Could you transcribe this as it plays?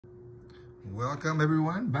Welcome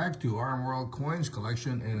everyone back to RMworldcoins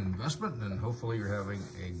collection and investment, and hopefully you're having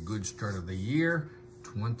a good start of the year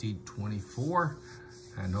 2024,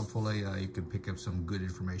 and hopefully you can pick up some good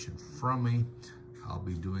information from me. I'll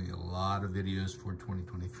be doing a lot of videos for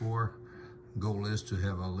 2024. Goal is to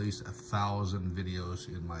have at least 1,000 videos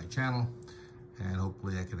in my channel, and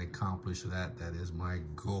hopefully I can accomplish that. That is my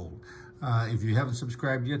goal. If you haven't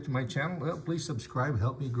subscribed yet to my channel, well, please subscribe,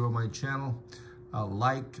 help me grow my channel.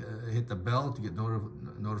 Hit the bell to get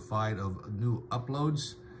notified of new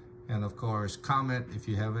uploads, and of course comment if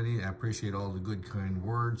you have any. I appreciate all the good kind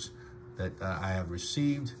words that I have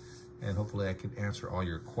received, and hopefully I can answer all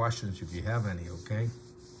your questions if you have any. Okay,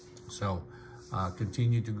 so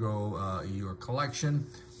continue to grow your collection,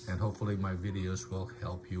 and hopefully my videos will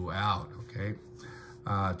help you out. Okay,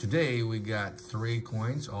 today we got 3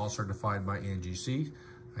 coins, all certified by NGC.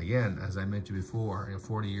 Again, as I mentioned before,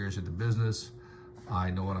 40 years in the business, I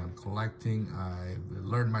know what I'm collecting. I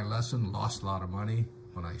learned my lesson, lost a lot of money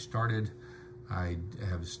when I started. I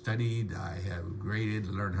have studied, I have graded,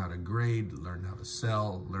 learned how to grade, learned how to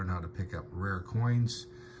sell, learned how to pick up rare coins,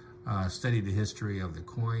 studied the history of the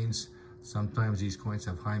coins. Sometimes these coins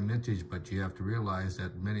have high mintage, but you have to realize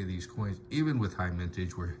that many of these coins, even with high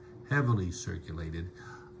mintage, were heavily circulated,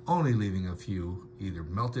 only leaving a few either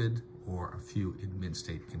melted or a few in mint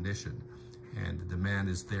state condition. And the demand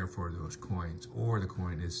is there for those coins, or the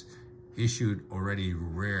coin is issued already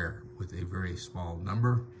rare with a very small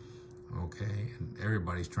number, okay? And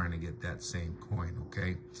everybody's trying to get that same coin,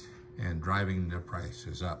 okay? And driving the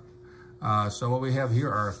prices up. So what we have here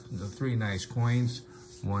are the 3 nice coins.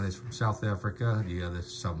 One is from South Africa, the other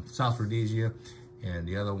is from South Rhodesia, and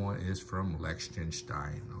the other one is from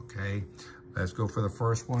Liechtenstein, okay? Let's go for the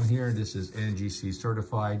first one here. This is NGC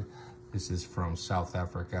certified. This is from South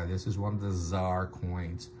Africa. This is one of the ZAR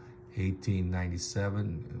coins,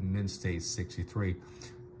 1897, mint state 63.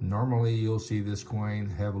 Normally you'll see this coin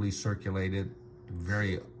heavily circulated,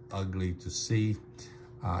 very ugly to see.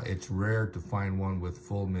 It's rare to find one with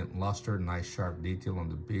full mint luster, nice sharp detail on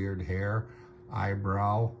the beard, hair,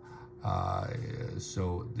 eyebrow.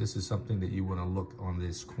 So this is something that you want to look on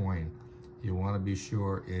this coin. You want to be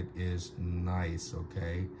sure it is nice,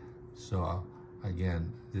 okay? So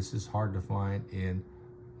again, this is hard to find in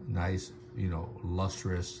nice,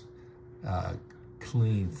 lustrous,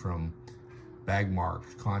 clean from bag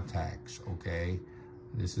marks, contacts, okay?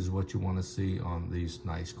 This is what you want to see on these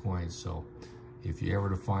nice coins. So if you're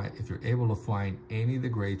able to find any of the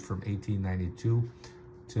grades from 1892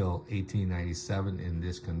 till 1897 in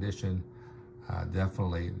this condition,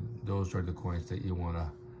 definitely those are the coins that you want to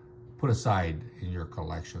put aside in your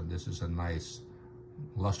collection. This is a nice,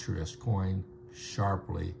 lustrous coin,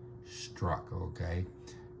 sharply struck, okay?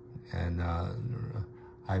 And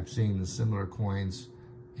I've seen similar coins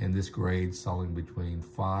in this grade selling between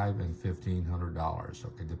 $500 and $1,500,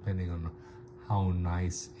 okay, depending on how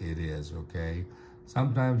nice it is, okay?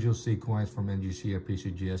 Sometimes you'll see coins from NGC or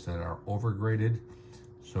PCGS that are overgraded,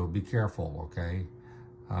 so be careful, okay?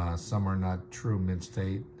 Some are not true mint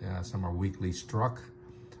state, some are weakly struck.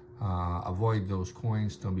 Avoid those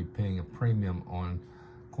coins. Don't be paying a premium on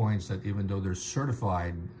coins that, even though they're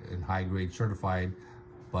certified and high grade certified,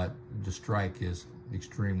 but the strike is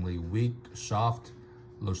extremely weak, soft,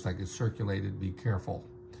 looks like it's circulated. Be careful.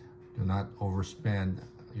 Do not overspend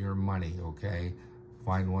your money, okay?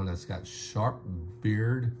 Find one that's got sharp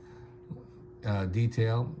beard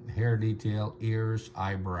detail, hair detail, ears,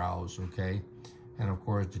 eyebrows, okay? And of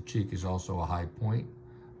course the cheek is also a high point,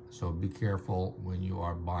 so be careful when you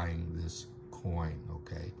are buying this coin,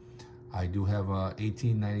 okay? I do have a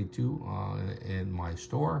 1892 in my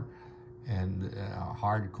store, and a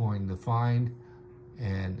hard coin to find,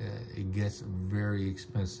 and it gets very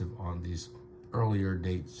expensive on these earlier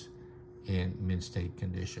dates in mint state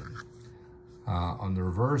condition. On the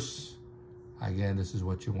reverse, again, this is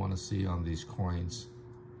what you want to see on these coins.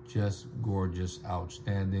 Just gorgeous,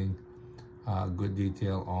 outstanding, good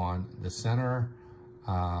detail on the center,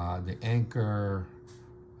 the anchor,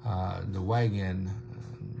 the wagon,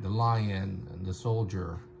 the lion, the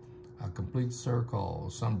soldier, a complete circle,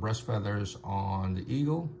 some breast feathers on the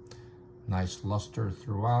eagle, nice luster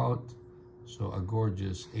throughout. So a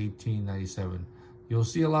gorgeous 1897. You'll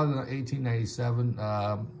see a lot of the 1897,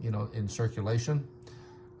 in circulation.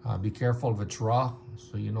 Be careful if it's raw,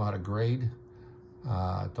 so you know how to grade.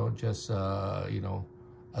 Don't just,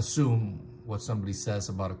 assume what somebody says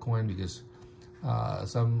about a coin, because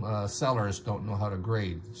some sellers don't know how to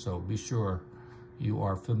grade. So be sure you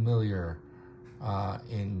are familiar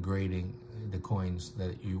in grading the coins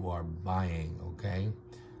that you are buying, okay?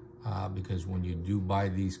 Because when you do buy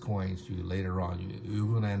these coins, later on, you're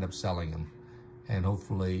going to end up selling them. and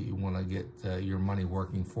hopefully you want to get your money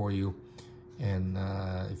working for you. And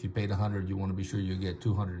if you paid 100, you want to be sure you get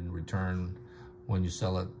 200 in return when you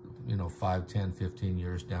sell it, 5, 10, 15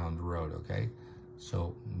 years down the road, okay?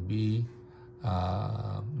 So be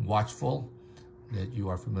watchful that you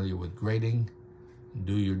are familiar with grading,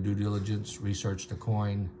 do your due diligence, research the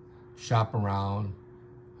coin, shop around,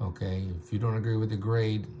 okay? If you don't agree with the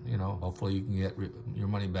grade, hopefully you can get your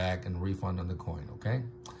money back and refund on the coin, okay?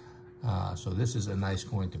 So this is a nice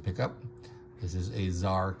coin to pick up. This is a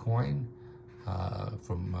ZAR coin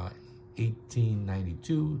from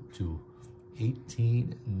 1892 to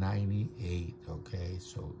 1898, okay?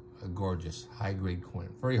 So a gorgeous high-grade coin,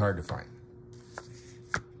 very hard to find.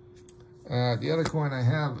 The other coin I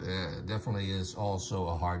have definitely is also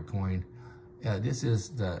a hard coin. This is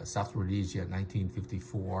the South Rhodesia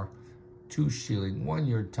 1954 2 shilling 1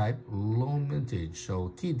 year type loan mintage. So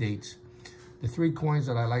key dates, the 3 coins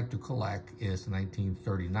that I like to collect is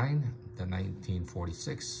 1939, the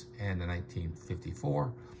 1946, and the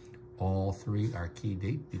 1954. All 3 are key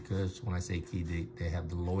date because when I say key date, they have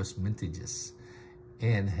the lowest mintages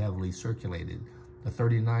and heavily circulated. The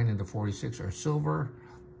 39 and the 46 are silver.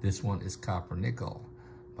 This one is copper nickel,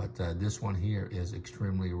 but this one here is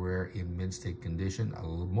extremely rare in mint state condition.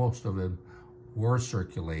 Most of them were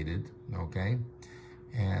circulated, okay?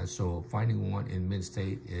 And so finding one in mint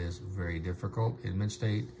state is very difficult. In mint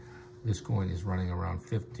state, this coin is running around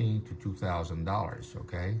 $1,500 to $2,000,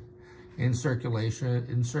 okay? In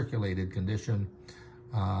circulated condition,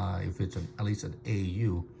 if it's at least an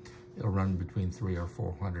AU, it'll run between $300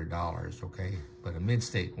 or $400, okay? But a mint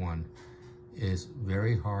state one is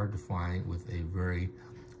very hard to find with a very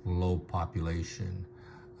low population.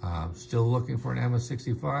 Still looking for an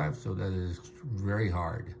MS65, so that is very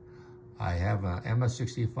hard. I have an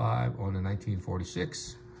MS65 on the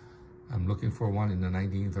 1946. I'm looking for one in the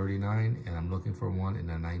 1939, and I'm looking for one in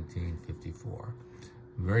the 1954.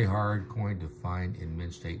 Very hard coin to find in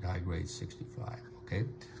mint state high grade 65, okay?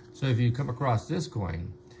 So if you come across this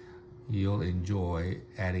coin, you'll enjoy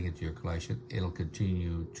adding it to your collection. It'll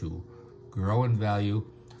continue to grow in value.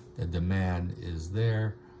 The demand is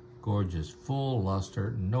there. Gorgeous, full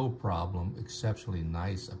luster, no problem, exceptionally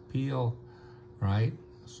nice appeal, right?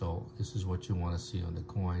 So this is what you want to see on the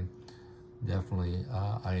coin. Definitely,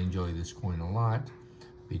 I enjoy this coin a lot.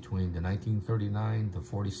 Between the 1939, the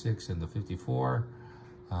 46, and the 54,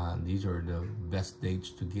 these are the best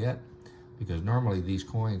dates to get because normally these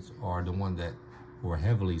coins are the ones that were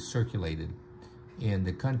heavily circulated in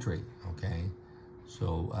the country, okay?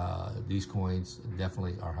 So these coins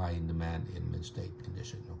definitely are high in demand in mint state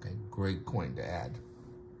condition, okay? Great coin to add.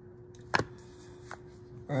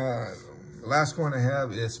 The last coin I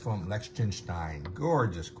have is from Liechtenstein.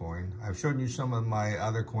 Gorgeous coin. I've shown you some of my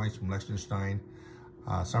other coins from Liechtenstein.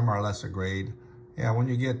 Some are lesser grade. Yeah, when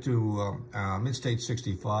you get to mint state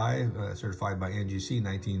 65, certified by NGC,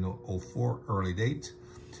 1904 early date.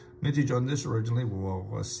 Mintage on this originally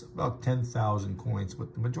was about 10,000 coins,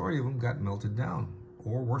 but the majority of them got melted down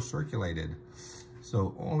or were circulated.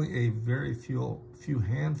 So only a very few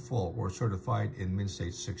handful were certified in mint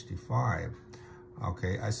state 65.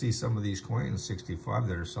 Okay, I see some of these coins 65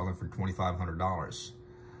 that are selling for $2,500.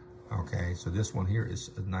 Okay, so this one here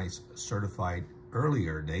is a nice certified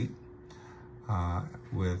earlier date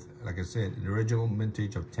with, like I said, the original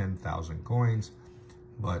mintage of 10,000 coins.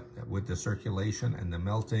 But with the circulation and the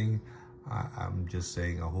melting, I'm just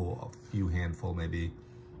saying a few handful, maybe,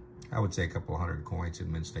 I would say a couple hundred coins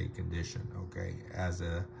in mint state condition, okay?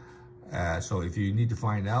 So if you need to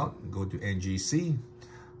find out, go to NGC,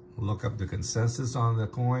 look up the consensus on the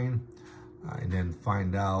coin, and then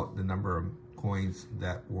find out the number of coins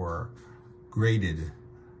that were graded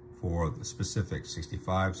for the specific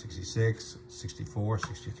 65, 66, 64,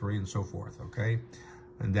 63, and so forth, okay?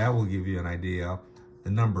 And that will give you an idea the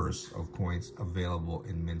numbers of coins available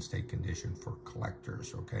in mint state condition for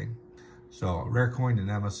collectors, okay? So rare coin in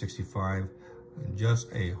MS65,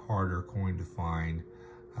 just a harder coin to find.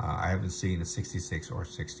 I haven't seen a 66 or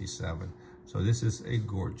 67. So this is a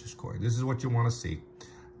gorgeous coin. This is what you want to see.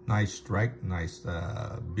 Nice strike, nice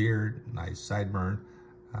beard, nice sideburn,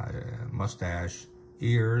 mustache,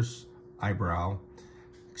 ears, eyebrow,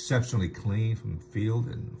 exceptionally clean from field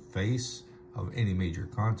and face of any major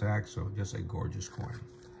contact, so just a gorgeous coin.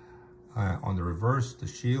 On the reverse, the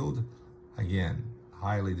shield, again,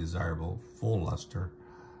 highly desirable, full luster,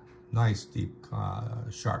 nice deep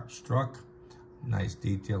sharp struck, nice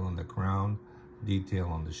detail on the crown, detail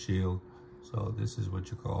on the shield. So this is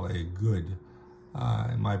what you call a good,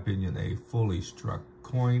 in my opinion, a fully struck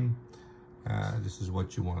coin. This is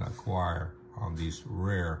what you want to acquire on these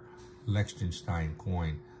rare Liechtenstein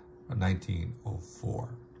coin. 1904.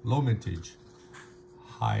 Low mintage,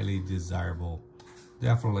 highly desirable.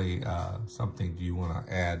 Definitely something you want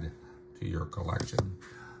to add to your collection.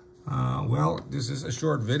 Well, this is a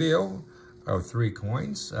short video of 3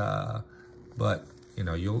 coins, but you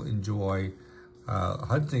know, you'll enjoy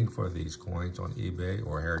hunting for these coins on eBay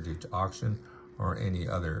or Heritage Auction or any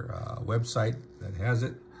other website that has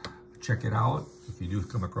it. Check it out. If you do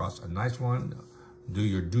come across a nice one, do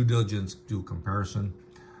your due diligence, do comparison.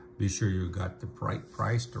 Be sure you got the right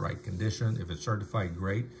price, the right condition. If it's certified,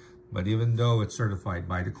 great. But even though it's certified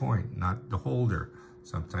by the coin, not the holder,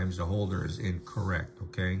 sometimes the holder is incorrect,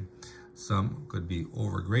 okay? Some could be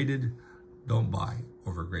overgraded. Don't buy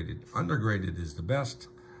overgraded. Undergraded is the best,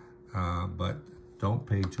 but don't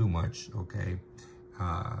pay too much, okay?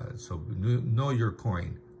 So know your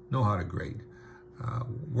coin, know how to grade.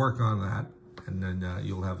 Work on that, and then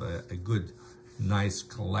you'll have a good, nice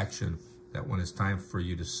collection that when it's time for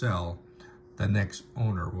you to sell, the next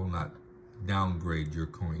owner will not downgrade your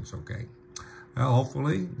coins, okay? Well,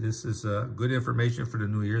 hopefully this is good information for the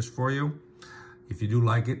New Year's for you. If you do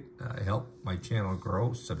like it, help my channel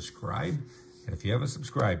grow, subscribe. And if you haven't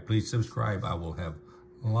subscribed, please subscribe. I will have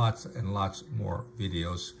lots and lots more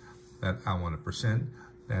videos that I want to present,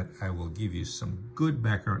 that I will give you some good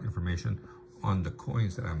background information on the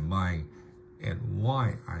coins that I'm buying and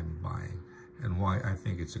why I'm buying and why I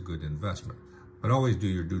think it's a good investment. But always do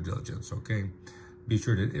your due diligence, okay? Be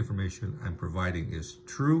sure that information I'm providing is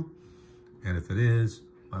true. And if it is,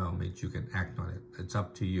 by all means, you can act on it. It's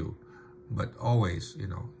up to you. But always, you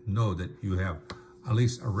know that you have at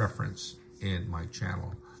least a reference in my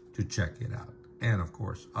channel to check it out. And of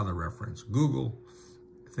course, other reference. Google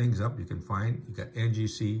things up you can find. You got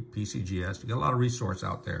NGC, PCGS. You got a lot of resource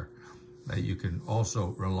out there that you can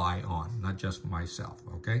also rely on, not just myself,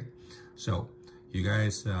 okay? So you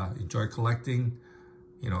guys enjoy collecting,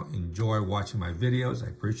 enjoy watching my videos. I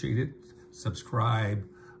appreciate it. Subscribe,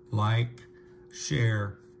 like,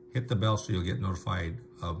 share, hit the bell so you'll get notified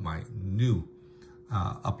of my new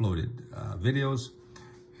uploaded videos.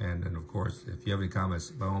 And then, of course, if you have any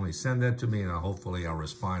comments, by all means, send that to me, and hopefully I'll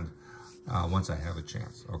respond once I have a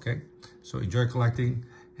chance, okay? So enjoy collecting,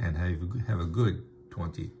 and have a good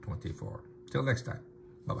 2024. Till next time.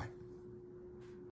 Bye-bye.